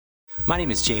My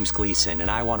name is James Gleason, and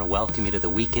I want to welcome you to the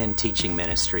weekend teaching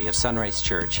ministry of Sunrise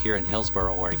Church here in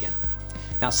Hillsboro, Oregon.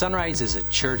 Now, Sunrise is a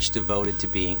church devoted to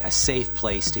being a safe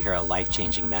place to hear a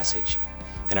life-changing message.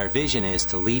 And our vision is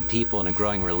to lead people in a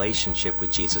growing relationship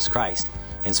with Jesus Christ.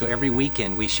 And so every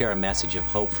weekend we share a message of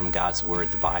hope from God's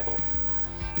Word, the Bible.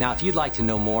 Now, if you'd like to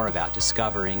know more about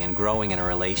discovering and growing in a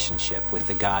relationship with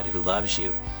the God who loves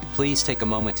you, please take a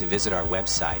moment to visit our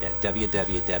website at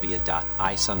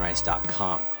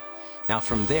www.isunrise.com. Now,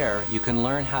 from there, you can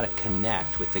learn how to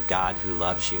connect with the God who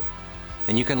loves you.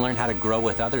 Then you can learn how to grow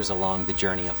with others along the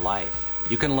journey of life.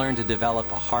 You can learn to develop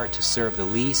a heart to serve the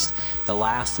least, the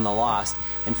last, and the lost.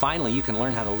 And finally, you can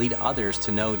learn how to lead others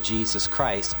to know Jesus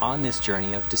Christ on this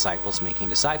journey of disciples making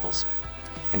disciples.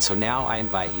 And so now I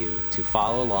invite you to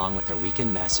follow along with our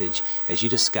weekend message as you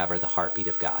discover the heartbeat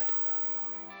of God.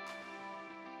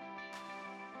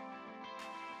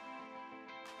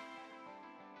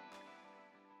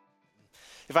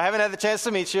 If I haven't had the chance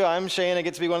to meet you, I'm Shane. I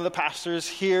get to be one of the pastors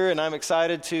here, and I'm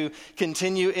excited to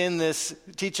continue in this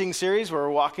teaching series where we're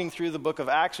walking through the book of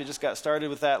Acts. We just got started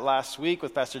with that last week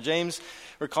with Pastor James.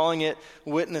 We're calling it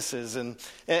Witnesses. And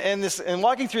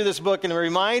walking through this book, and it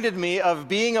reminded me of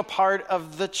being a part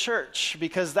of the church,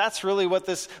 because that's really what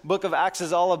this book of Acts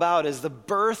is all about, is the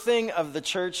birthing of the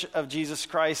church of Jesus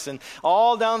Christ, and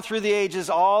all down through the ages,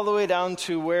 all the way down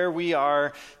to where we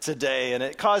are today. And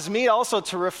it caused me also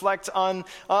to reflect on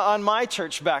my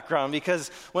church background, because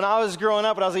when I was growing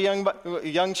up, when I was a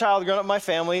young child growing up in my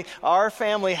family, our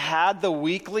family had the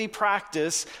weekly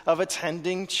practice of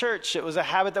attending church. It was a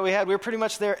habit that we had. We were pretty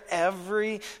much there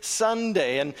every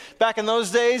Sunday. And back in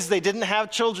those days, they didn't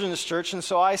have children's church, and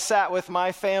so I sat with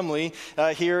my family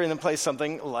here in a place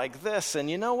something like this. And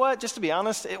you know what? Just to be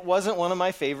honest, it wasn't one of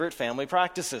my favorite family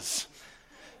practices.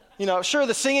 You know, sure,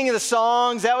 the singing of the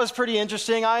songs, that was pretty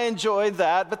interesting. I enjoyed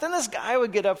that. But then this guy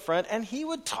would get up front and he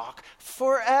would talk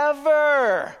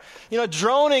forever,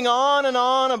 droning on and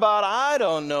on about I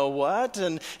don't know what.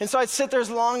 And so I'd sit there as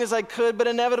long as I could, but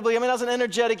inevitably, I was an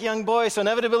energetic young boy, so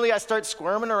inevitably I start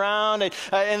squirming around.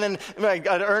 And then I'd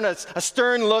earn a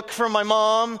stern look from my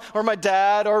mom or my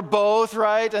dad or both,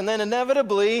 right? And then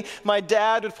inevitably, my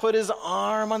dad would put his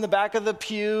arm on the back of the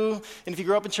pew. And if you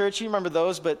grew up in church, you remember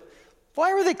those, but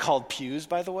why were they called pews,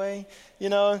 by the way?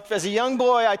 As a young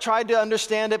boy, I tried to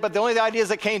understand it, but the only ideas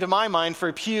that came to my mind for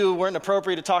a pew weren't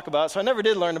appropriate to talk about, so I never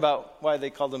did learn about why they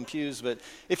called them pews. But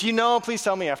if you know, please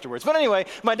tell me afterwards. But anyway,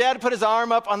 my dad put his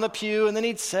arm up on the pew, and then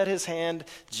he'd set his hand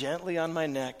gently on my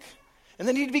neck. And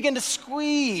then he'd begin to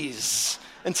squeeze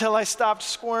until I stopped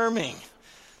squirming.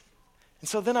 And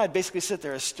so then I'd basically sit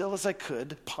there as still as I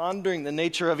could, pondering the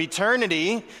nature of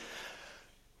eternity,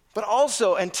 but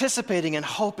also anticipating and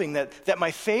hoping that my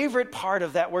favorite part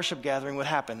of that worship gathering would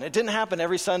happen. It didn't happen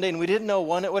every Sunday, and we didn't know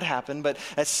when it would happen, but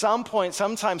at some point,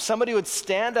 sometimes somebody would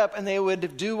stand up and they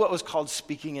would do what was called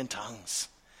speaking in tongues.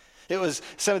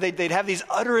 They'd have these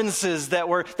utterances that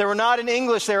were not in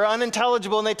English, they were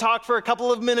unintelligible, and they'd talk for a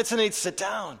couple of minutes and they'd sit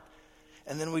down.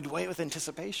 And then we'd wait with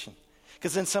anticipation,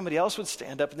 because then somebody else would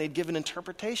stand up and they'd give an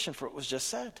interpretation for what was just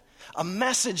said. A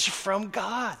message from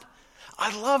God.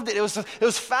 I loved it. It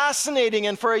was fascinating,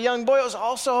 and for a young boy, it was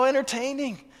also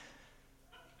entertaining.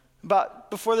 But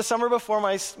before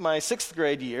my sixth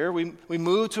grade year, we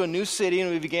moved to a new city, and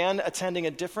we began attending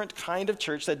a different kind of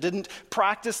church that didn't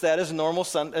practice that as normal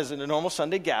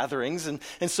Sunday gatherings. And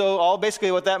so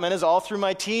basically what that meant is all through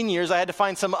my teen years, I had to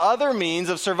find some other means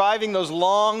of surviving those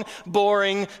long,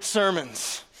 boring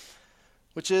sermons.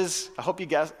 Which is, I hope you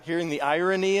guys hearing the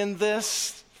irony in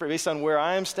this, based on where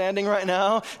I am standing right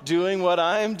now, doing what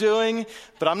I am doing.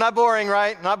 But I'm not boring,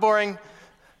 right? Not boring.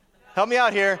 Help me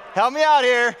out here.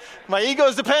 My ego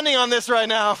is depending on this right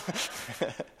now.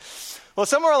 Well,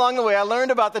 somewhere along the way, I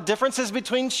learned about the differences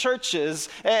between churches.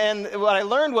 And what I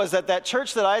learned was that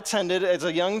church that I attended as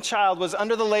a young child was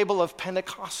under the label of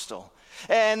Pentecostal.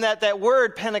 And that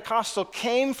word Pentecostal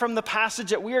came from the passage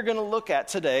that we are going to look at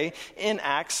today in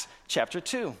Acts chapter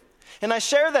 2. And I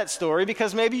share that story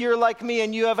because maybe you're like me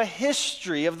and you have a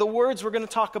history of the words we're going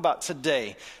to talk about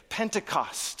today.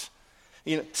 Pentecost,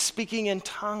 speaking in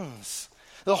tongues,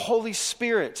 the Holy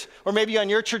Spirit, or maybe on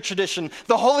your church tradition,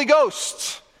 the Holy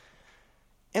Ghost.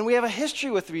 And we have a history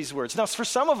with these words. Now, for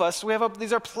some of us,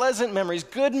 these are pleasant memories,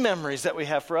 good memories that we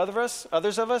have. For others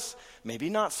of us, maybe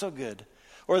not so good.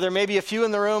 Or there may be a few in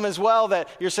the room as well that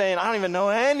you're saying, I don't even know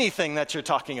anything that you're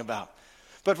talking about.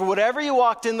 But for whatever you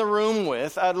walked in the room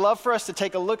with, I'd love for us to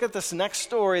take a look at this next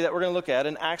story that we're going to look at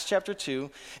in Acts chapter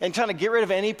 2 and kind of get rid of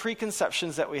any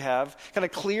preconceptions that we have, kind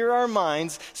of clear our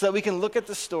minds so that we can look at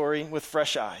the story with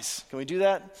fresh eyes. Can we do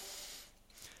that?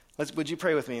 Would you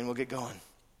pray with me and we'll get going?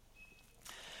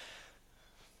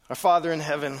 Our Father in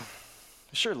heaven,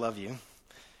 I sure love you.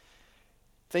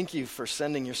 Thank you for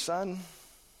sending your Son, and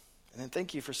then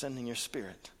thank you for sending your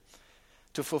Spirit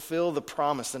to fulfill the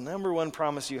promise, the number one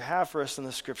promise you have for us in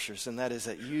the Scriptures, and that is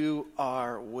that you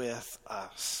are with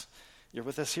us. You're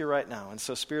with us here right now. And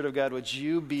so, Spirit of God, would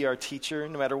you be our teacher?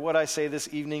 No matter what I say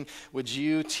this evening, would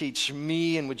you teach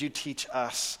me and would you teach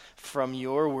us from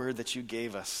your word that you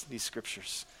gave us, these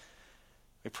Scriptures?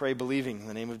 We pray believing in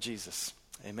the name of Jesus.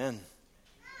 Amen.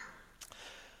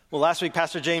 Well, last week,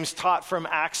 Pastor James taught from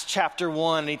Acts chapter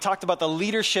 1, and he talked about the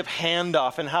leadership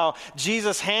handoff and how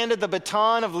Jesus handed the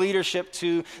baton of leadership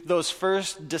to those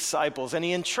first disciples, and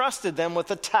he entrusted them with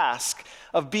the task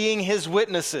of being his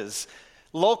witnesses,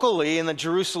 locally in the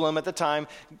Jerusalem at the time,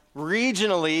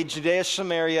 regionally, Judea,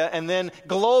 Samaria, and then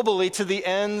globally to the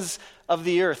ends of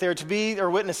the earth. They were to be their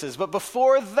witnesses. But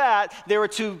before that, they were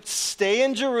to stay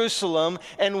in Jerusalem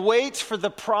and wait for the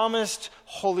promised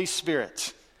Holy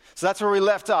Spirit. So that's where we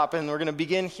left off, and we're going to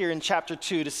begin here in chapter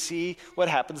 2 to see what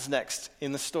happens next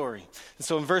in the story. And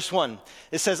so in verse 1,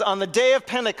 it says, on the day of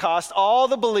Pentecost, all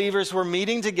the believers were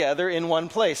meeting together in one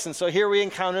place. And so here we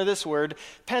encounter this word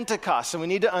Pentecost, and we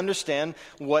need to understand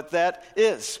what that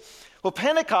is. Well,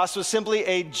 Pentecost was simply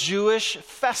a Jewish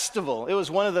festival. It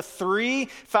was one of the 3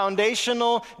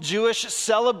 foundational Jewish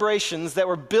celebrations that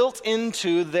were built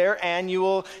into their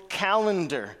annual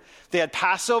calendar. They had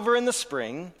Passover in the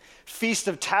spring, Feast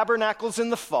of Tabernacles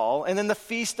in the fall, and then the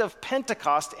Feast of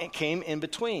Pentecost came in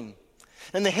between.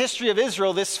 In the history of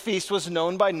Israel, this feast was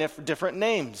known by different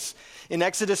names. In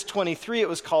Exodus 23, it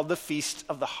was called the Feast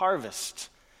of the Harvest.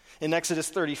 In Exodus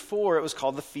 34, it was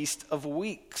called the Feast of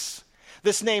Weeks.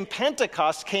 This name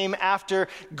Pentecost came after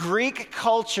Greek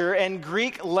culture and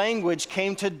Greek language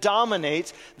came to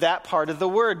dominate that part of the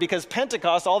word, because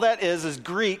Pentecost, all that is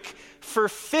Greek for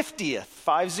 50th,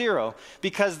 50,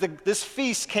 because this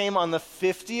feast came on the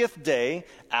 50th day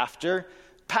after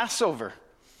Passover.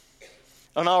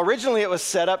 And now originally it was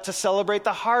set up to celebrate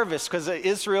the harvest because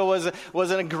Israel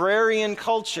was an agrarian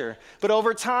culture. But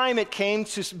over time it came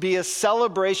to be a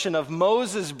celebration of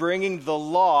Moses bringing the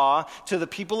law to the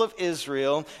people of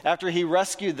Israel after he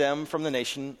rescued them from the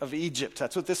nation of Egypt.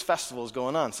 That's what this festival is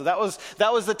going on. So that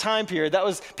was the time period.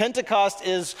 Pentecost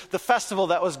is the festival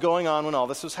that was going on when all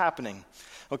this was happening.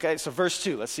 Okay, so verse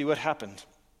 2, let's see what happened.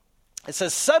 It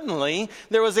says, suddenly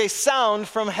there was a sound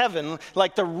from heaven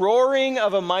like the roaring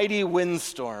of a mighty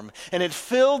windstorm, and it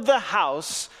filled the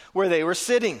house where they were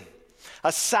sitting.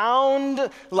 A sound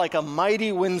like a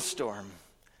mighty windstorm.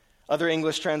 Other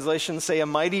English translations say a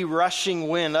mighty rushing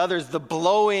wind. Others, the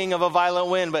blowing of a violent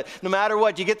wind. But no matter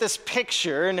what, you get this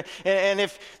picture. And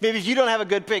if you don't have a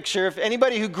good picture, if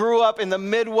anybody who grew up in the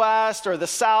Midwest or the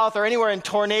South or anywhere in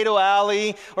Tornado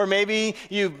Alley, or maybe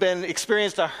you've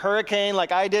experienced a hurricane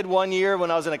like I did one year when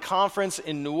I was in a conference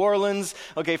in New Orleans.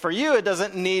 Okay, for you, it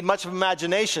doesn't need much of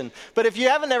imagination. But if you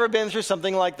haven't ever been through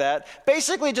something like that,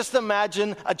 basically just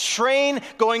imagine a train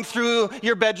going through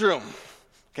your bedroom.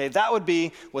 Okay, that would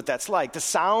be what that's like, the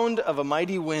sound of a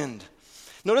mighty wind.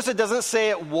 Notice it doesn't say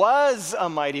it was a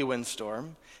mighty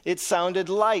windstorm. It sounded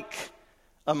like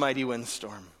a mighty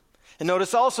windstorm. And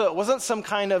notice also it wasn't some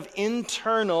kind of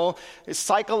internal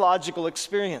psychological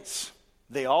experience.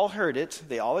 They all heard it.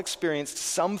 They all experienced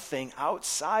something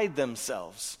outside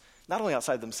themselves. Not only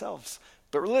outside themselves,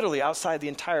 but literally outside the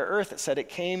entire earth. It said it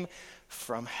came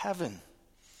from heaven.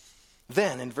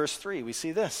 Then in verse 3, we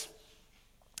see this.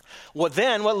 What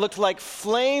looked like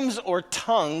flames or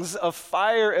tongues of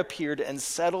fire appeared and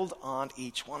settled on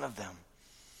each one of them.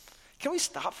 Can we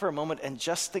stop for a moment and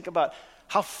just think about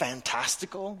how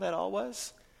fantastical that all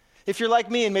was? If you're like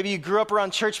me and maybe you grew up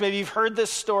around church, maybe you've heard this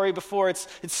story before, it's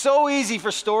so easy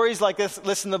for stories like this,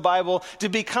 listen to the Bible, to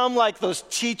become like those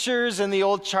teachers in the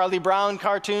old Charlie Brown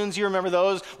cartoons. You remember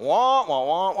those? Wah, wah,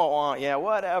 wah, wah, wah. Yeah,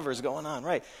 whatever's going on,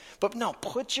 right? But no,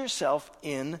 put yourself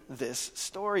in this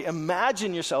story.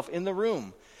 Imagine yourself in the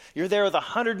room. You're there with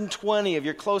 120 of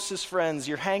your closest friends.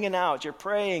 You're hanging out. You're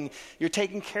praying. You're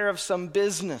taking care of some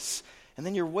business. And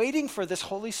then you're waiting for this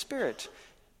Holy Spirit,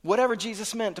 whatever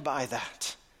Jesus meant by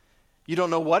that. You don't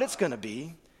know what it's going to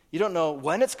be. You don't know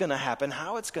when it's going to happen,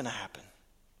 how it's going to happen.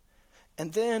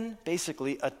 And then,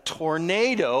 basically, a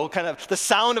tornado, kind of the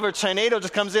sound of a tornado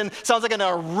just comes in, sounds like it's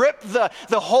going to rip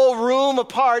the whole room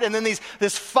apart, and then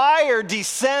this fire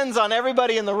descends on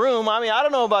everybody in the room. I mean, I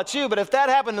don't know about you, but if that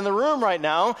happened in the room right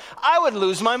now, I would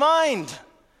lose my mind.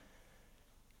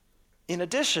 In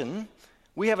addition,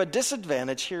 we have a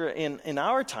disadvantage here in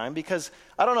our time because,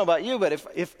 I don't know about you, but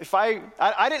if I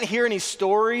didn't hear any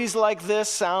stories like this,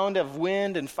 sound of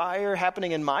wind and fire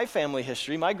happening in my family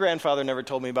history. My grandfather never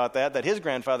told me about that his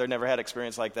grandfather never had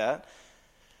experience like that.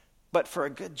 But for a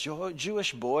good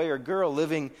Jewish boy or girl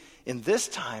living in this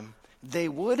time, they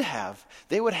would have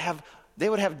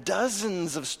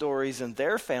dozens of stories in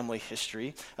their family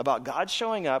history about God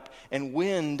showing up and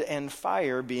wind and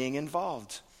fire being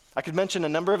involved. I could mention a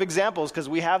number of examples because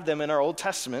we have them in our Old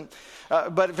Testament,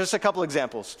 but just a couple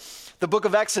examples. The book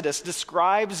of Exodus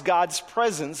describes God's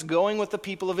presence going with the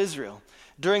people of Israel.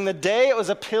 During the day, it was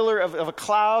a pillar of a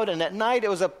cloud, and at night, it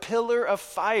was a pillar of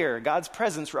fire, God's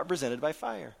presence represented by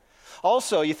fire.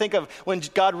 Also, you think of when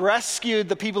God rescued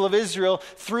the people of Israel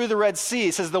through the Red Sea.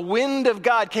 It says the wind of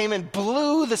God came and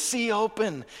blew the sea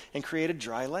open and created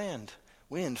dry land.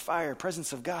 Wind, fire,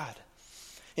 presence of God.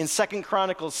 In 2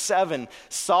 Chronicles 7,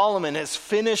 Solomon has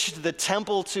finished the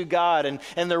temple to God,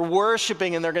 and they're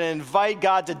worshiping, and they're going to invite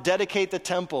God to dedicate the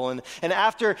temple. And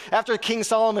after King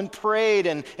Solomon prayed,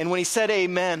 and when he said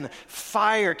amen,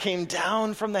 fire came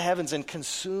down from the heavens and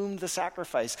consumed the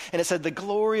sacrifice. And it said the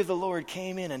glory of the Lord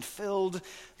came in and filled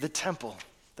the temple.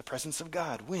 The presence of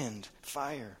God, wind,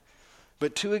 fire.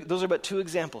 But those are but two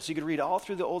examples. You could read all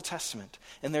through the Old Testament,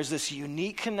 and there's this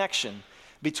unique connection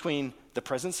between the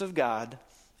presence of God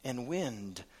and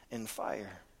wind and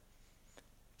fire.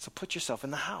 So put yourself in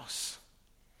the house.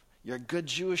 You're a good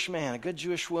Jewish man, a good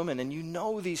Jewish woman, and you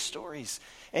know these stories,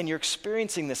 and you're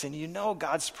experiencing this, and you know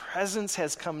God's presence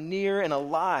has come near and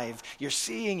alive. You're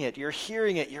seeing it, you're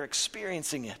hearing it, you're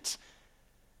experiencing it.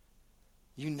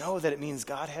 You know that it means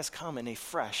God has come in a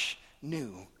fresh,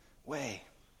 new way.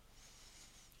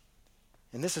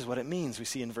 And this is what it means we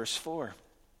see in verse 4.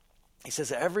 He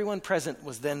says, everyone present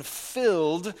was then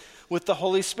filled with the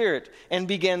Holy Spirit and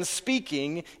began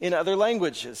speaking in other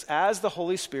languages as the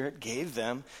Holy Spirit gave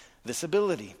them this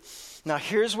ability. Now,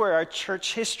 here's where our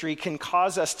church history can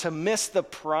cause us to miss the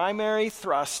primary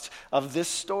thrust of this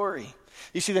story.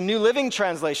 You see, the New Living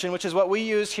Translation, which is what we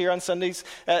use here on Sundays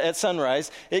at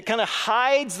Sunrise, it kind of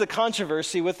hides the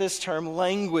controversy with this term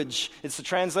language. It's the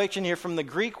translation here from the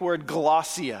Greek word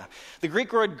glossia. The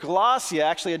Greek word glossia,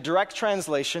 actually a direct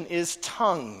translation, is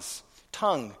tongues.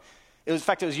 Tongue. In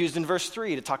fact, it was used in verse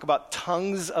 3 to talk about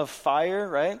tongues of fire,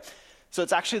 right? So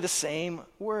it's actually the same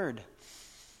word.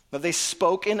 But they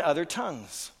spoke in other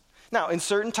tongues. Now, in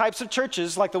certain types of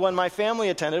churches, like the one my family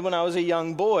attended when I was a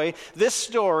young boy, this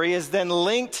story is then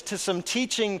linked to some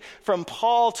teaching from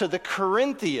Paul to the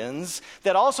Corinthians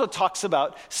that also talks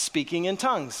about speaking in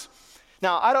tongues.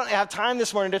 Now, I don't have time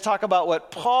this morning to talk about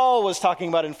what Paul was talking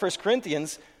about in 1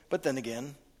 Corinthians, but then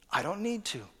again, I don't need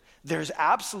to. There's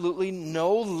absolutely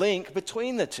no link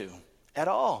between the two at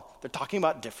all. They're talking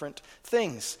about different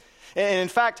things. And in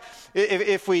fact,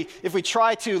 if we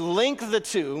try to link the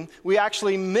two, we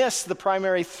actually miss the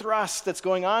primary thrust that's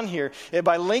going on here. And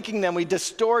by linking them, we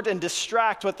distort and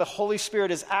distract what the Holy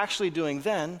Spirit is actually doing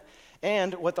then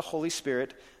and what the Holy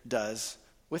Spirit does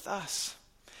with us.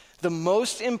 The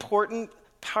most important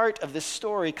part of this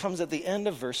story comes at the end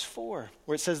of verse 4,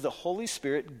 where it says the Holy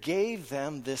Spirit gave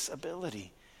them this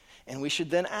ability. And we should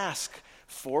then ask,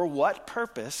 for what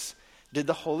purpose did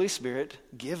the Holy Spirit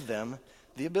give them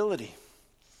the ability?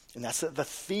 And that's the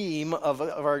theme of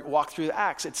our walk through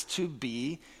Acts. It's to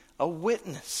be a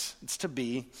witness. It's to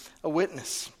be a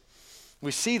witness.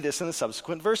 We see this in the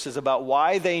subsequent verses about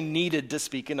why they needed to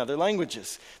speak in other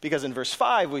languages. Because in verse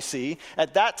 5 we see,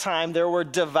 at that time there were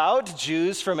devout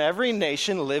Jews from every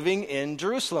nation living in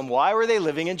Jerusalem. Why were they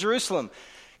living in Jerusalem?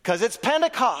 Because it's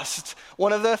Pentecost,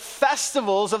 one of the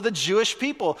festivals of the Jewish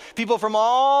people. People from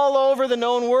all over the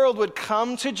known world would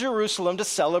come to Jerusalem to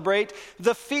celebrate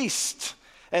the feast.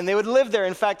 And they would live there.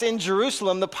 In fact, in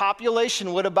Jerusalem, the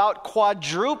population would about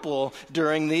quadruple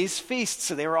during these feasts.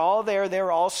 So they were all there. They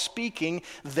were all speaking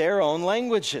their own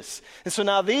languages. And so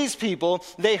now these people,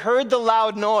 they heard the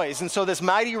loud noise. And so this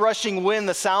mighty rushing wind,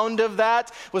 the sound of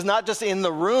that was not just in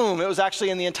the room. It was actually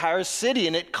in the entire city.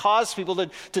 And it caused people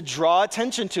to draw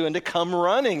attention to and to come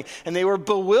running. And they were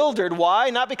bewildered. Why?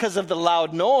 Not because of the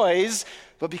loud noise,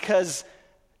 but because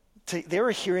they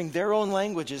were hearing their own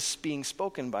languages being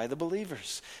spoken by the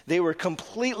believers. They were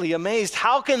completely amazed.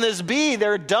 How can this be?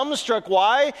 They're dumbstruck.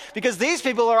 Why? Because these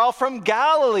people are all from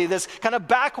Galilee, this kind of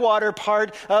backwater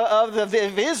part of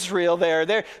Israel there.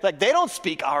 They're like, they don't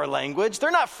speak our language. They're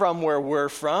not from where we're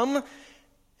from.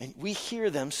 And we hear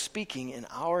them speaking in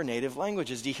our native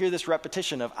languages. Do you hear this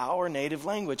repetition of our native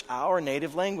language, our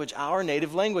native language, our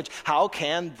native language? How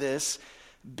can this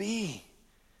be?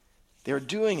 They're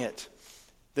doing it.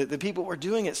 The people were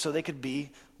doing it so they could be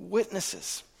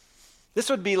witnesses. This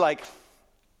would be like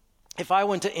if I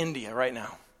went to India right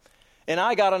now and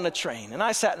I got on a train and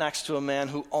I sat next to a man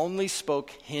who only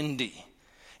spoke Hindi.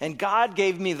 And God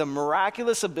gave me the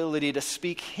miraculous ability to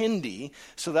speak Hindi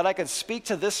so that I could speak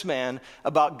to this man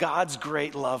about God's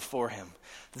great love for him.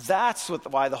 That's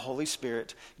why the Holy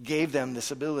Spirit gave them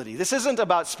this ability. This isn't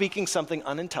about speaking something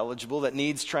unintelligible that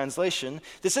needs translation.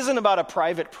 This isn't about a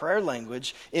private prayer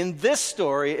language. In this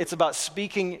story, it's about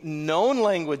speaking known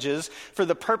languages for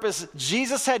the purpose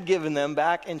Jesus had given them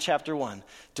back in chapter 1,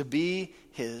 to be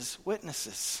his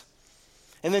witnesses.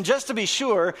 And then just to be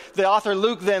sure, the author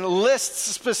Luke then lists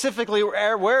specifically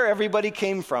where everybody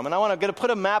came from. And I'm going to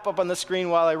put a map up on the screen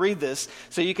while I read this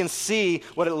so you can see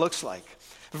what it looks like.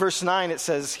 Verse 9, it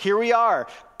says, here we are,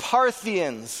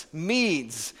 Parthians,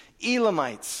 Medes,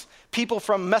 Elamites, people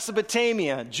from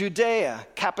Mesopotamia, Judea,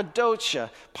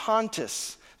 Cappadocia,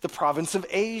 Pontus, the province of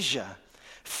Asia,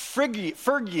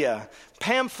 Phrygia,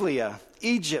 Pamphylia,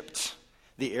 Egypt,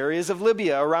 the areas of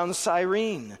Libya around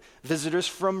Cyrene, visitors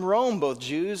from Rome, both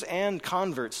Jews and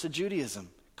converts to Judaism,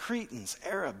 Cretans,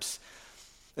 Arabs.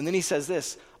 And then he says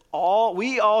this,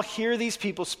 we all hear these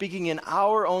people speaking in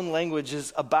our own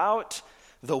languages about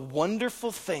the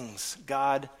wonderful things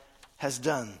God has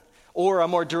done. Or a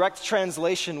more direct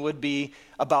translation would be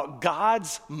about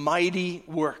God's mighty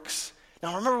works.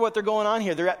 Now remember what they're going on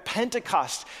here. They're at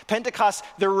Pentecost. Pentecost,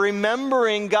 they're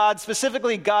remembering God,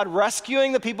 specifically God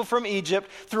rescuing the people from Egypt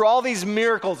through all these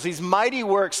miracles, these mighty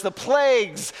works, the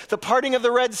plagues, the parting of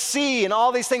the Red Sea, and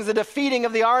all these things, the defeating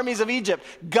of the armies of Egypt,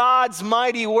 God's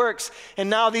mighty works. And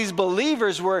now these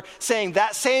believers were saying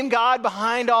that same God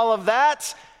behind all of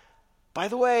that, by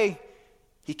the way,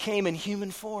 he came in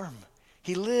human form.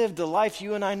 He lived the life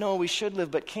you and I know we should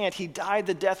live but can't. He died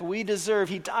the death we deserve.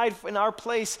 He died in our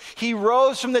place. He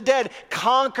rose from the dead,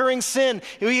 conquering sin.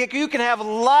 You can have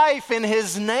life in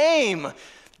his name.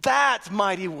 That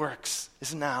mighty works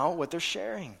is now what they're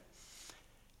sharing.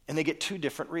 And they get two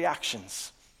different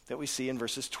reactions that we see in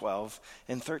verses 12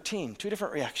 and 13. Two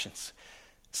different reactions.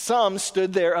 Some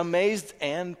stood there amazed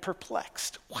and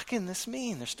perplexed. What can this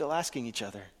mean? They're still asking each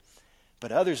other.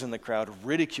 But others in the crowd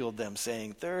ridiculed them,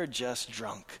 saying, they're just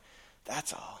drunk.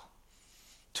 That's all.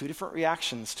 Two different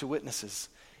reactions to witnesses.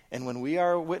 And when we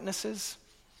are witnesses,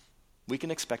 we can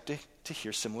expect to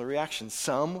hear similar reactions.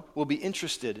 Some will be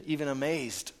interested, even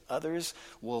amazed. Others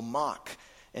will mock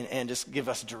and just give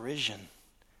us derision.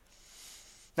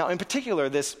 Now, in particular,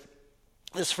 this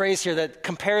phrase here, that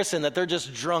comparison, that they're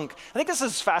just drunk, I think this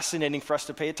is fascinating for us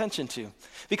to pay attention to.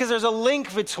 Because there's a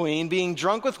link between being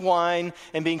drunk with wine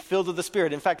and being filled with the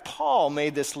Spirit. In fact, Paul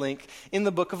made this link in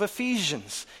the book of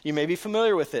Ephesians. You may be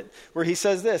familiar with it, where he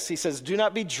says this. He says, do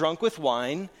not be drunk with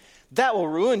wine. That will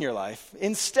ruin your life.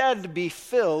 Instead, be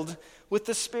filled with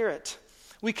the Spirit.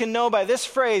 We can know by this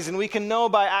phrase, and we can know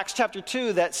by Acts chapter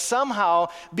 2, that somehow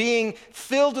being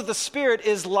filled with the Spirit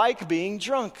is like being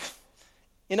drunk.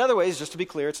 In other ways, just to be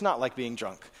clear, it's not like being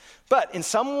drunk. But in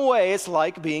some way, it's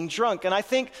like being drunk. And I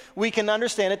think we can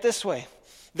understand it this way,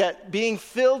 that being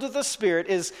filled with the Spirit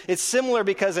it's similar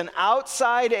because an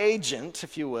outside agent,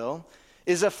 if you will,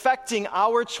 is affecting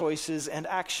our choices and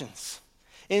actions.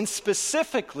 And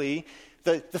specifically,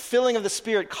 the filling of the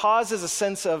Spirit causes a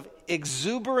sense of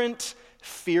exuberant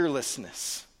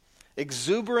fearlessness.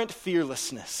 Exuberant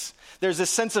fearlessness. There's a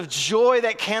sense of joy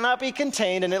that cannot be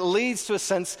contained, and it leads to a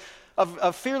sense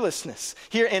of fearlessness.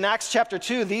 Here in Acts chapter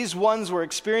 2, these ones were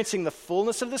experiencing the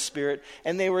fullness of the Spirit,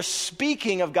 and they were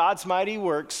speaking of God's mighty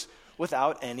works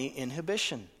without any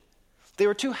inhibition. They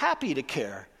were too happy to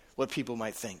care what people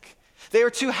might think. They were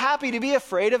too happy to be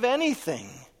afraid of anything.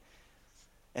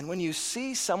 And when you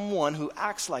see someone who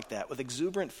acts like that with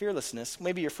exuberant fearlessness,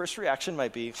 maybe your first reaction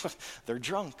might be, they're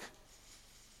drunk.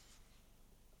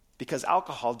 Because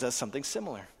alcohol does something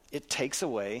similar. It takes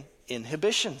away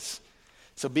inhibitions.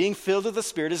 So being filled with the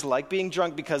Spirit is like being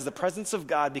drunk because the presence of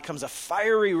God becomes a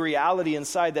fiery reality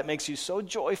inside that makes you so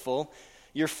joyful,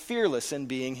 you're fearless in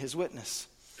being his witness.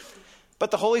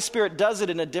 But the Holy Spirit does it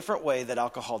in a different way that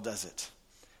alcohol does it.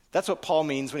 That's what Paul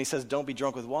means when he says, don't be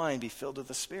drunk with wine, be filled with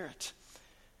the Spirit.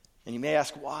 And you may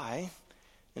ask why,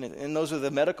 and those with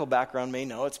a medical background may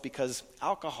know it's because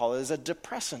alcohol is a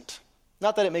depressant.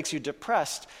 Not that it makes you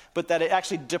depressed, but that it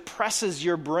actually depresses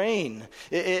your brain.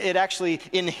 It actually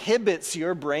inhibits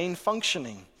your brain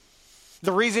functioning.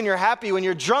 The reason you're happy when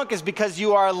you're drunk is because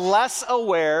you are less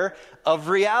aware of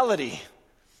reality.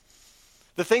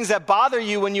 The things that bother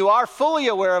you when you are fully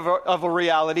aware of a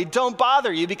reality don't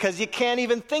bother you because you can't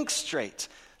even think straight.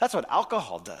 That's what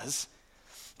alcohol does.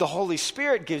 The Holy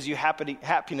Spirit gives you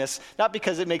happiness, not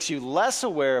because it makes you less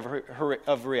aware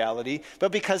of reality,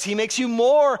 but because he makes you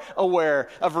more aware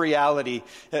of reality.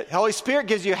 The Holy Spirit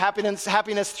gives you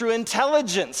happiness through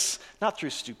intelligence, not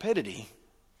through stupidity.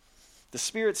 The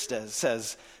Spirit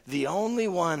says, the only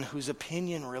one whose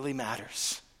opinion really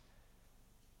matters,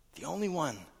 the only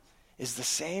one, is the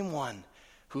same one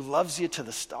who loves you to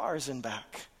the stars and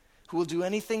back, who will do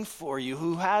anything for you,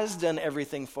 who has done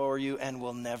everything for you, and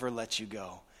will never let you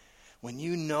go. When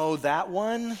you know that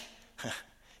one,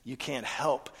 you can't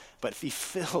help but be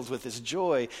filled with his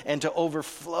joy and to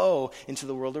overflow into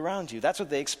the world around you. That's what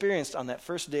they experienced on that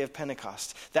first day of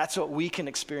Pentecost. That's what we can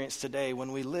experience today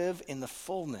when we live in the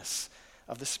fullness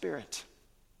of the Spirit.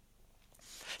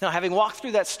 Now, having walked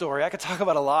through that story, I could talk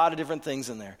about a lot of different things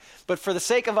in there. But for the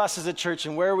sake of us as a church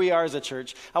and where we are as a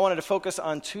church, I wanted to focus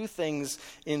on two things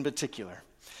in particular.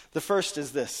 The first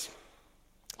is this.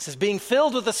 It says, being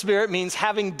filled with the Spirit means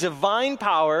having divine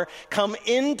power come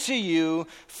into you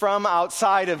from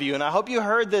outside of you. And I hope you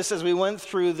heard this as we went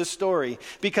through the story,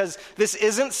 because this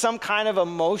isn't some kind of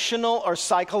emotional or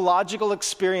psychological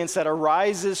experience that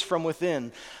arises from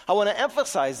within. I want to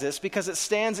emphasize this because it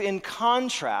stands in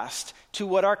contrast to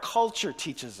what our culture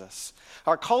teaches us.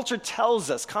 Our culture tells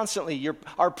us constantly,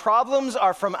 our problems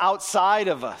are from outside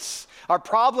of us. Our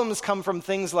problems come from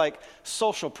things like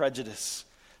social prejudice,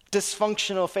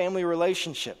 dysfunctional family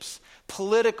relationships,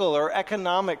 political or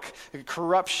economic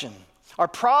corruption. Our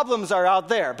problems are out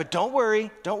there, but don't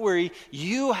worry.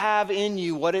 You have in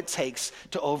you what it takes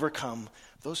to overcome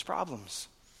those problems.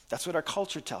 That's what our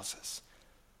culture tells us.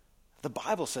 The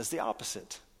Bible says the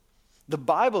opposite. The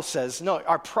Bible says, no,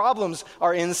 our problems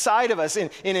are inside of us.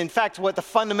 And in fact, what the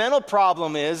fundamental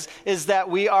problem is that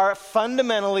we are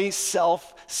fundamentally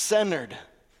self-centered.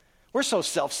 We're so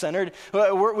self-centered,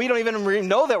 we don't even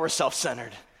know that we're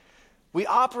self-centered. We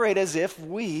operate as if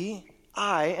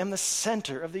I am the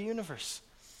center of the universe.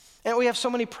 And we have so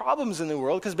many problems in the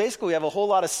world because basically we have a whole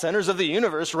lot of centers of the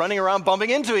universe running around bumping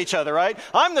into each other, right?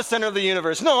 I'm the center of the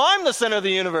universe. No, I'm the center of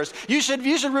the universe. You should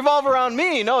revolve around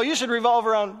me. No, you should revolve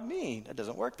around me. That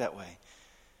doesn't work that way.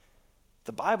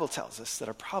 The Bible tells us that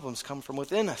our problems come from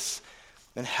within us,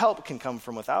 and help can come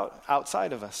from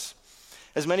outside of us.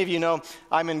 As many of you know,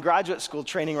 I'm in graduate school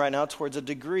training right now towards a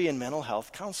degree in mental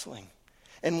health counseling.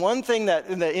 And one thing that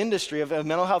in the industry of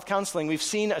mental health counseling, we've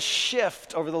seen a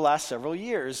shift over the last several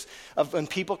years of when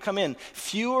people come in.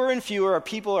 Fewer and fewer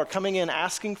people are coming in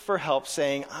asking for help,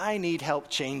 saying, I need help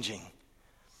changing.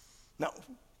 Now,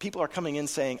 people are coming in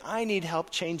saying, I need help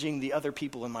changing the other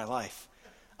people in my life.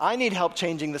 I need help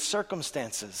changing the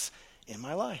circumstances in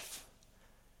my life.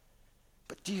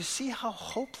 But do you see how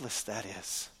hopeless that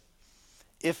is?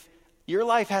 If your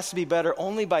life has to be better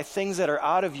only by things that are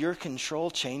out of your control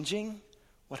changing,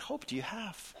 what hope do you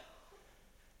have?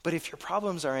 But if your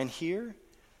problems are in here,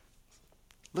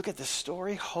 look at this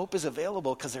story. Hope is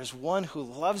available because there's one who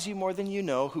loves you more than you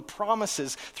know, who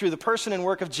promises through the person and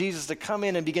work of Jesus to come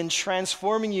in and begin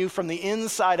transforming you from the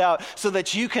inside out so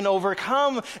that you can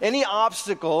overcome any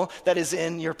obstacle that is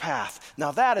in your path.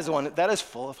 Now that is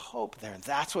full of hope there.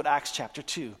 That's what Acts chapter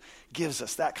 2 gives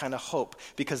us, that kind of hope,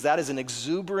 because that is an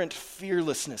exuberant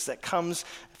fearlessness that comes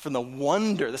from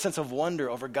the sense of wonder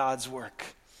over God's work.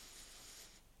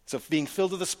 So being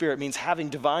filled with the Spirit means having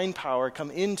divine power come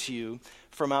into you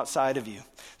from outside of you.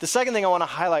 The second thing I want to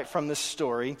highlight from this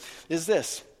story is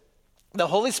this. The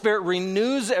Holy Spirit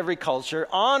renews every culture,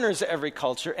 honors every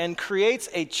culture, and creates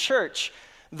a church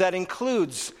that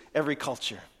includes every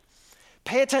culture.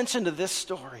 Pay attention to this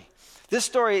story. This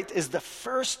story is the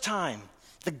first time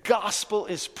the gospel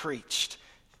is preached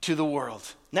to the world.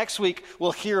 Next week,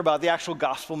 we'll hear about the actual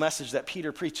gospel message that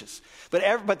Peter preaches.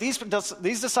 But these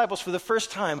disciples, for the first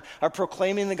time, are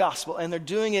proclaiming the gospel, and they're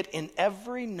doing it in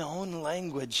every known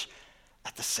language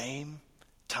at the same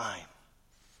time.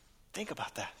 Think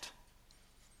about that.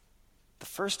 The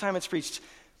first time it's preached,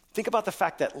 think about the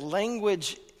fact that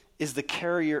language is the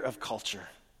carrier of culture.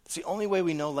 It's the only way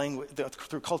we know language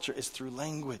through culture is through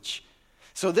language.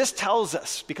 So this tells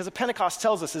us, because of Pentecost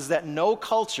tells us, is that no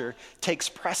culture takes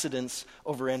precedence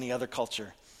over any other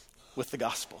culture with the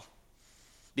gospel.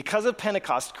 Because of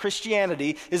Pentecost,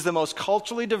 Christianity is the most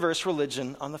culturally diverse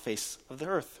religion on the face of the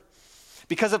earth.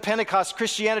 Because of Pentecost,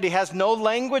 Christianity has no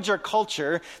language or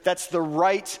culture that's the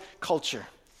right culture.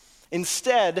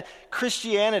 Instead,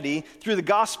 Christianity, through the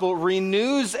gospel,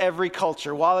 renews every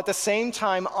culture while at the same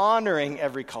time honoring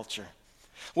every culture.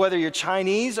 Whether you're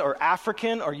Chinese or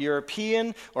African or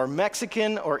European or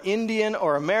Mexican or Indian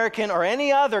or American or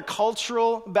any other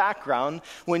cultural background,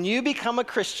 when you become a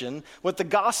Christian, what the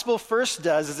gospel first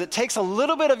does is it takes a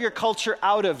little bit of your culture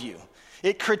out of you.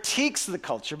 It critiques the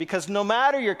culture because no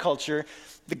matter your culture,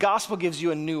 the gospel gives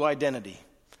you a new identity.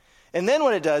 And then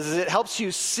what it does is it helps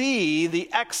you see the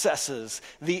excesses,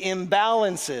 the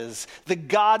imbalances, the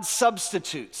God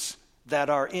substitutes that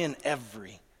are in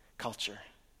every culture.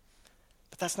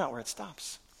 that's not where it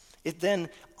stops. It then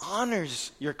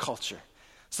honors your culture,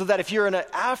 so that if you're an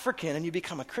African and you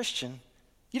become a Christian,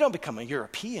 you don't become a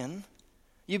European,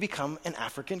 you become an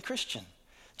African Christian.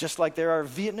 Just like there are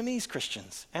Vietnamese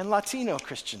Christians and Latino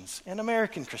Christians and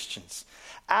American Christians.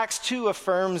 Acts 2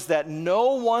 affirms that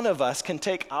no one of us can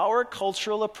take our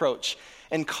cultural approach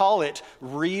and call it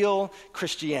real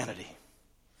Christianity.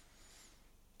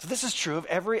 So this is true of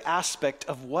every aspect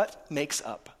of what makes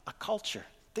up a culture.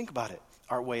 Think about it.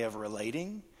 Our way of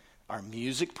relating, our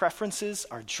music preferences,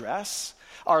 our dress,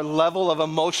 our level of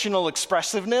emotional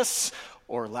expressiveness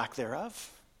or lack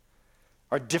thereof,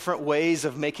 our different ways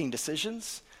of making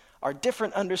decisions, our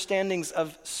different understandings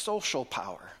of social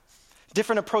power,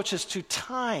 different approaches to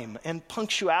time and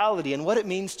punctuality and what it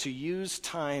means to use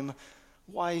time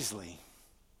wisely.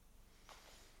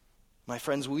 My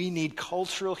friends, we need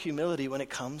cultural humility when it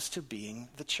comes to being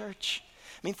the church.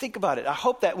 I mean, think about it. I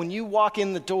hope that when you walk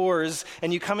in the doors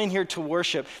and you come in here to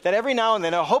worship, that every now and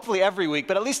then, hopefully every week,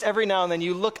 but at least every now and then,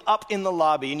 you look up in the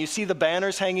lobby and you see the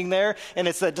banners hanging there, and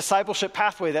it's the discipleship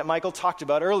pathway that Michael talked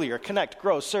about earlier: connect,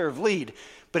 grow, serve, lead.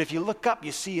 But if you look up,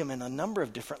 you see them in a number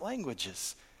of different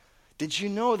languages. Did you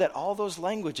know that all those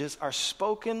languages are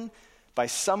spoken by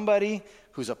somebody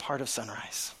who's a part of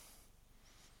Sunrise?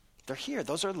 They're here.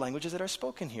 Those are languages that are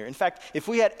spoken here. In fact, if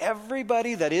we had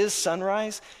everybody that is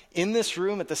Sunrise in this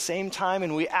room at the same time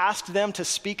and we asked them to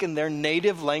speak in their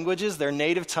native languages, their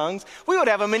native tongues, we would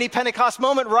have a mini Pentecost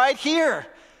moment right here.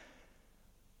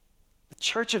 The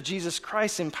Church of Jesus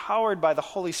Christ, empowered by the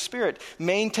Holy Spirit,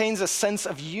 maintains a sense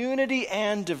of unity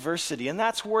and diversity, and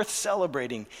that's worth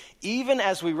celebrating, even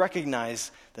as we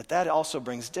recognize that that also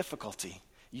brings difficulty,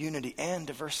 unity and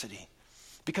diversity.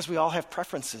 Because we all have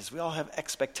preferences, we all have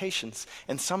expectations,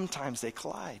 and sometimes they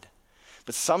collide.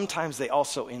 But sometimes they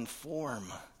also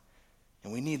inform,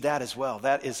 and we need that as well.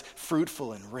 That is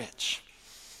fruitful and rich.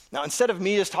 Now, instead of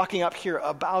me just talking up here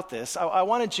about this, I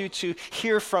wanted you to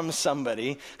hear from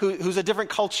somebody who's a different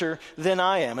culture than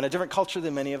I am, and a different culture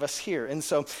than many of us here. And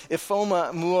so,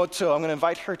 Ifoma Muoto, I'm going to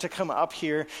invite her to come up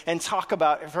here and talk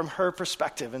about it from her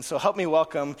perspective. And so help me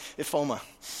welcome Ifoma.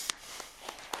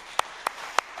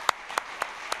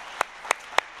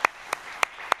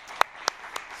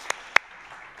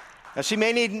 Now, she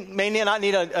may not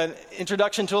need an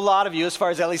introduction to a lot of you, as far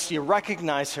as at least you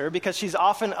recognize her, because she's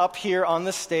often up here on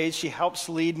the stage. She helps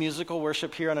lead musical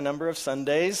worship here on a number of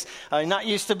Sundays. Not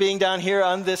used to being down here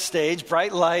on this stage,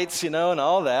 bright lights, and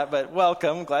all that, but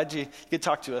welcome. Glad you could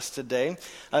talk to us today.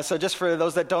 So just for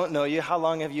those that don't know you, how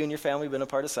long have you and your family been a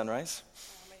part of Sunrise?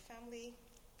 My family.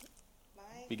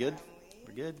 We good?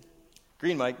 We're good.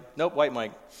 Green mic. Nope, white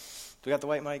mic. Do we got the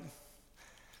white mic?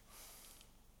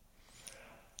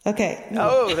 Okay.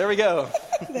 Oh, there we go.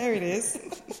 There it is.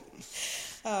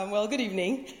 Well, good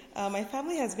evening. My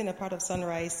family has been a part of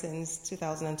Sunrise since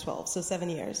 2012, so 7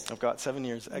 years. I've got 7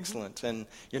 years. Excellent. Mm-hmm. And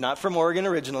you're not from Oregon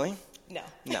originally? No.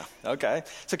 No. Okay.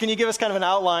 So can you give us kind of an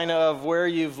outline of where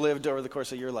you've lived over the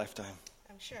course of your lifetime?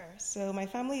 I'm sure. So my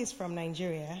family is from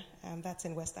Nigeria. That's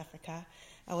in West Africa.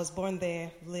 I was born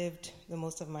there, lived the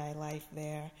most of my life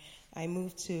there. I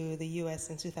moved to the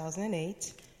U.S. in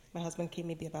 2008. My husband came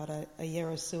maybe about a year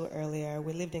or so earlier.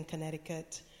 We lived in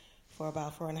Connecticut for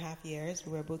about 4.5 years.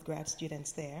 We were both grad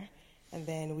students there. And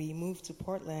then we moved to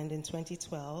Portland in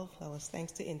 2012. That was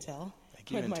thanks to Intel.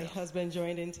 Thank you, when Intel. My husband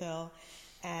joined Intel.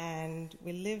 And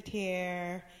we lived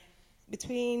here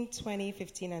between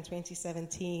 2015 and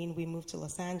 2017. We moved to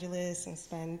Los Angeles and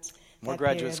spent more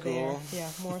graduate school. There. Yeah,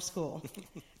 more school.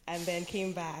 And then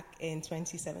came back in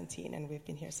 2017, and we've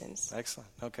been here since. Excellent.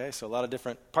 Okay, so a lot of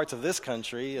different parts of this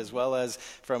country, as well as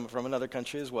from another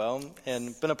country as well,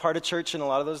 and been a part of church in a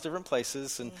lot of those different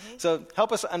places. And so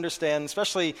help us understand,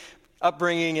 especially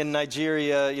upbringing in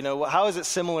Nigeria, how is it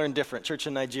similar and different, church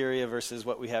in Nigeria versus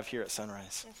what we have here at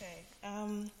Sunrise?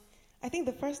 Okay. I think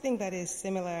the first thing that is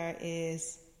similar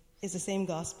is the same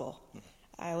gospel.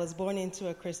 I was born into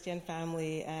a Christian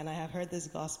family, and I have heard this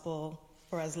gospel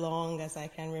for as long as I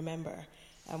can remember,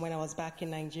 when I was back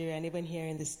in Nigeria and even here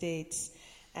in the States.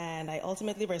 And I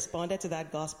ultimately responded to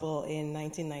that gospel in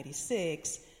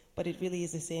 1996, but it really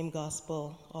is the same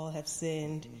gospel. All have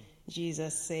sinned.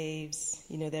 Jesus saves.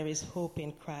 There is hope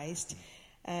in Christ.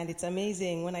 And it's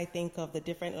amazing when I think of the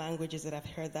different languages that I've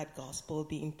heard that gospel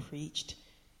being preached,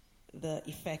 the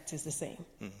effect is the same.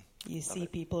 You see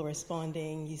people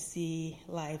responding, you see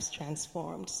lives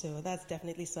transformed. So that's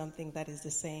definitely something that is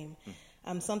the same.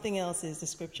 Something else is the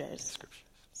scriptures.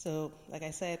 So, like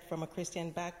I said, from a Christian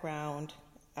background,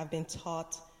 I've been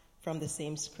taught from the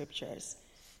same scriptures.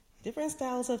 Different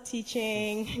styles of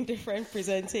teaching, different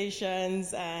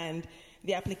presentations, and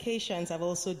the applications have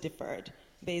also differed.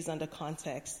 based on the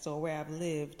context or where I've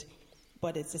lived,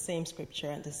 but it's the same scripture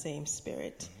and the same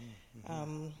spirit.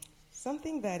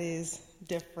 Something that is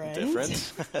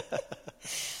different.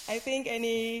 I think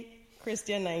any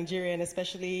Christian Nigerian,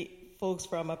 especially folks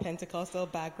from a Pentecostal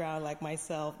background like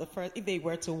myself, if they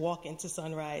were to walk into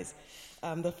Sunrise,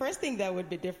 the first thing that would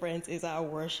be different is our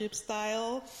worship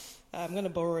style. I'm going to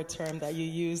borrow a term that you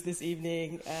used this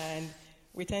evening, and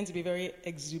we tend to be very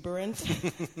exuberant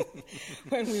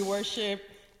when we worship.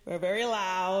 We're very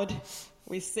loud.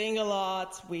 We sing a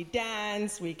lot. We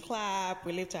dance. We clap.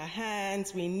 We lift our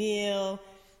hands. We kneel.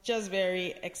 Just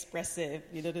very expressive.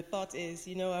 The thought is,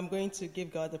 I'm going to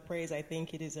give God the praise I think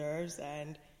He deserves,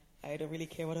 and I don't really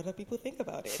care what other people think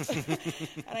about it.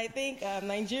 And I think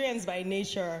Nigerians by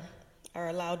nature are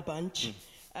a loud bunch,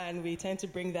 and we tend to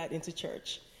bring that into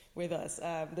church with us.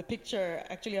 The picture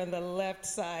actually on the left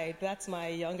side, that's my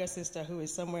younger sister who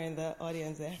is somewhere in the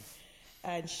audience there.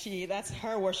 And that's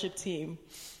her worship team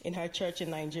in her church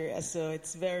in Nigeria. So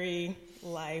it's very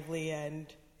lively and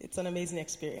it's an amazing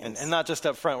experience. And not just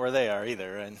up front where they are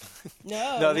either. And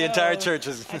No, the entire church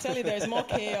is. I tell you, there's more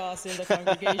chaos in the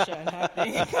congregation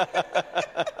happening.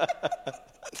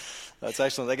 That's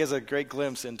excellent. That gives a great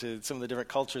glimpse into some of the different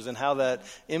cultures and how that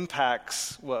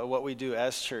impacts what we do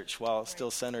as church while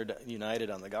still centered, united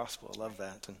on the gospel. I love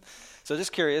that. And so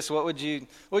just curious, what would you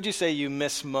say you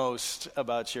miss most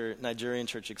about your Nigerian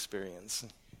church experience?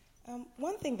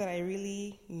 One thing that I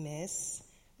really miss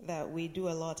that we do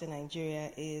a lot in Nigeria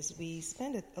is we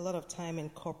spend a lot of time in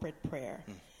corporate prayer.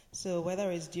 So whether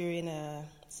it's during a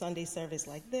Sunday service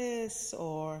like this,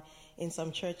 or in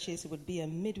some churches it would be a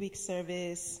midweek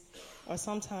service, or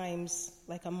sometimes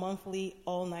like a monthly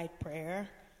all-night prayer.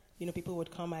 People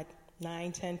would come at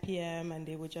 9, 10 p.m. and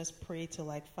they would just pray till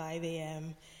like 5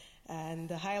 a.m. And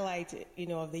the highlight,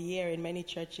 of the year in many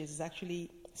churches is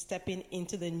actually stepping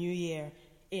into the new year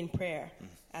in prayer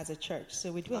as a church.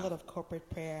 So we do a lot of corporate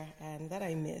prayer, and that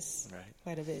I miss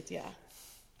quite a bit, yeah.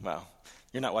 Wow.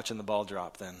 You're not watching the ball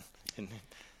drop then?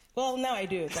 Well, now I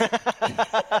do.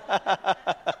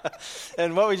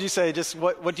 And what would you say, just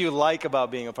what do you like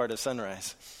about being a part of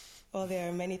Sunrise? Well, there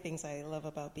are many things I love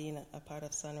about being a part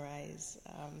of Sunrise.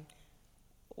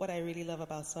 What I really love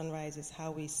about Sunrise is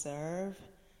how we serve.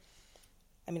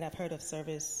 I mean, I've heard of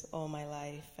service all my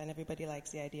life, and everybody likes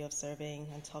the idea of serving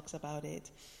and talks about it.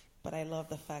 But I love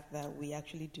the fact that we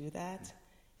actually do that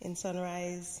in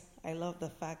Sunrise. I love the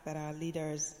fact that our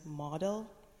leaders model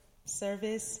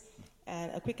service.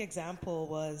 And a quick example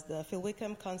was the Phil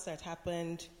Wickham concert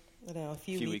happened, a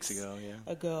few weeks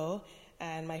ago.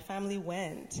 And my family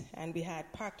went, and we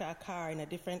had parked our car in a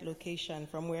different location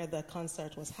from where the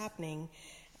concert was happening.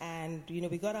 And,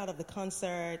 we got out of the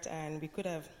concert, and we could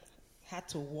have had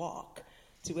to walk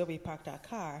to where we parked our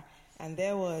car. And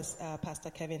there was Pastor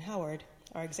Kevin Howard,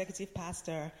 our executive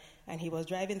pastor, and he was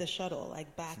driving the shuttle,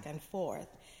 like back and forth.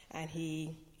 And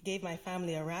he gave my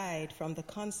family a ride from the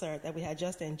concert that we had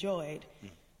just enjoyed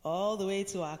all the way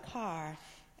to our car.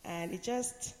 And it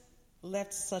just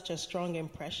left such a strong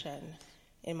impression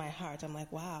in my heart. I'm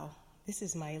like, wow, this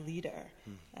is my leader.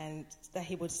 And that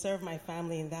he would serve my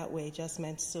family in that way just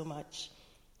meant so much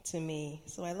to me.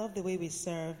 So I love the way we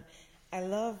serve. I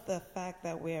love the fact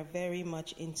that we are very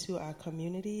much into our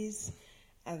communities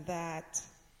and that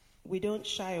we don't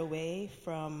shy away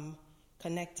from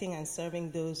connecting and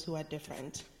serving those who are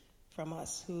different from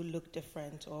us, who look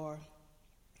different or,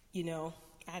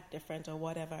 act different or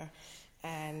whatever.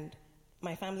 And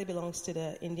my family belongs to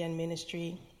the Indian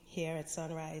ministry here at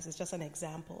Sunrise. It's just an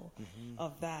example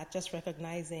of that, just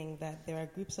recognizing that there are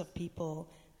groups of people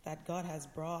that God has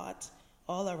brought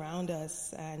all around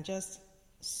us, and just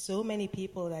so many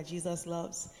people that Jesus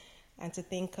loves, and to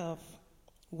think of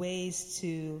ways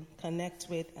to connect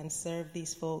with and serve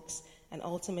these folks and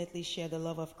ultimately share the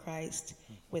love of Christ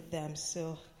with them.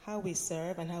 So how we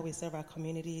serve and how we serve our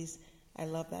communities, I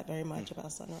love that very much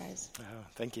about Sunrise. Oh,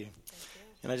 thank you.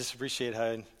 And I just appreciate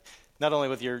how not only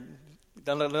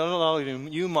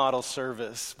you model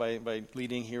service by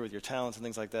leading here with your talents and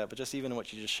things like that, but just even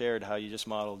what you just shared, how you just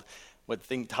modeled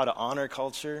how to honor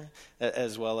culture,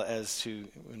 as well as to,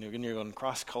 when you're going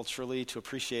cross-culturally, to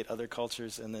appreciate other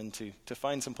cultures, and then to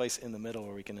find some place in the middle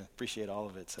where we can appreciate all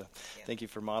of it. So thank you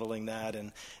for modeling that.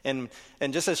 And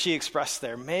just as she expressed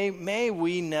there, may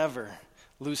we never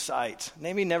lose sight.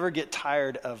 May we never get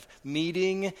tired of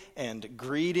meeting and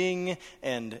greeting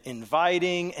and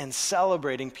inviting and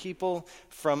celebrating people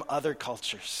from other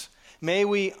cultures. May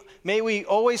we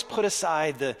always put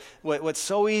aside what's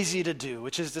so easy to do,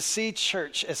 which is to see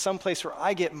church as some place where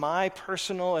I get my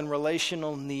personal and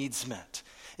relational needs met.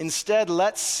 Instead,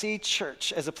 let's see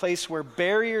church as a place where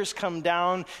barriers come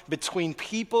down between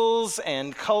peoples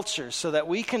and cultures so that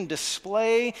we can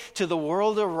display to the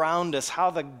world around us how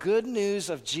the good news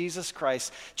of Jesus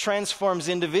Christ transforms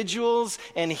individuals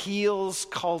and heals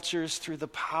cultures through the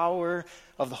power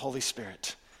of the Holy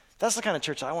Spirit. That's the kind of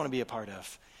church I want to be a part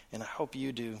of, and I hope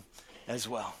you do as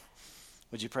well.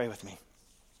 Would you pray with me?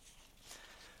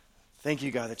 Thank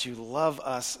you, God, that you love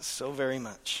us so very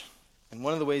much. And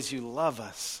one of the ways you love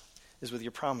us is with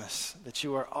your promise that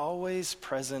you are always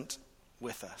present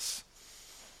with us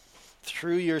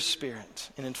through your Spirit.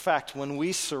 And in fact, when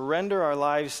we surrender our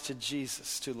lives to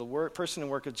Jesus, to the person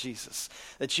and work of Jesus,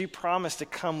 that you promise to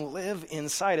come live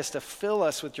inside us, to fill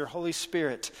us with your Holy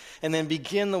Spirit, and then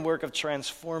begin the work of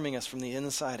transforming us from the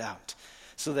inside out,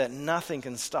 so that nothing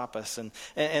can stop us,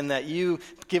 and that you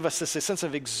give us this sense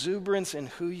of exuberance in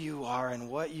who you are and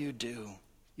what you do.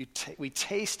 We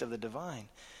taste of the divine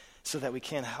so that we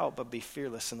can't help but be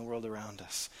fearless in the world around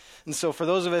us. And so for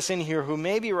those of us in here who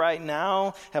maybe right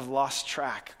now have lost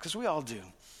track, because we all do,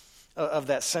 of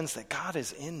that sense that God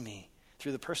is in me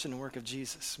through the person and work of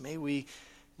Jesus, may we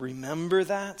remember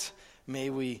that.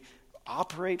 May we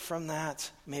operate from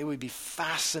that. May we be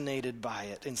fascinated by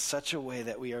it in such a way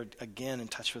that we are again in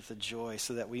touch with the joy,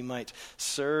 so that we might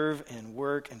serve and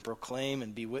work and proclaim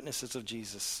and be witnesses of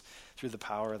Jesus through the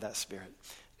power of that Spirit.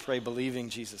 Pray believing,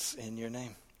 Jesus, in your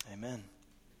name. Amen.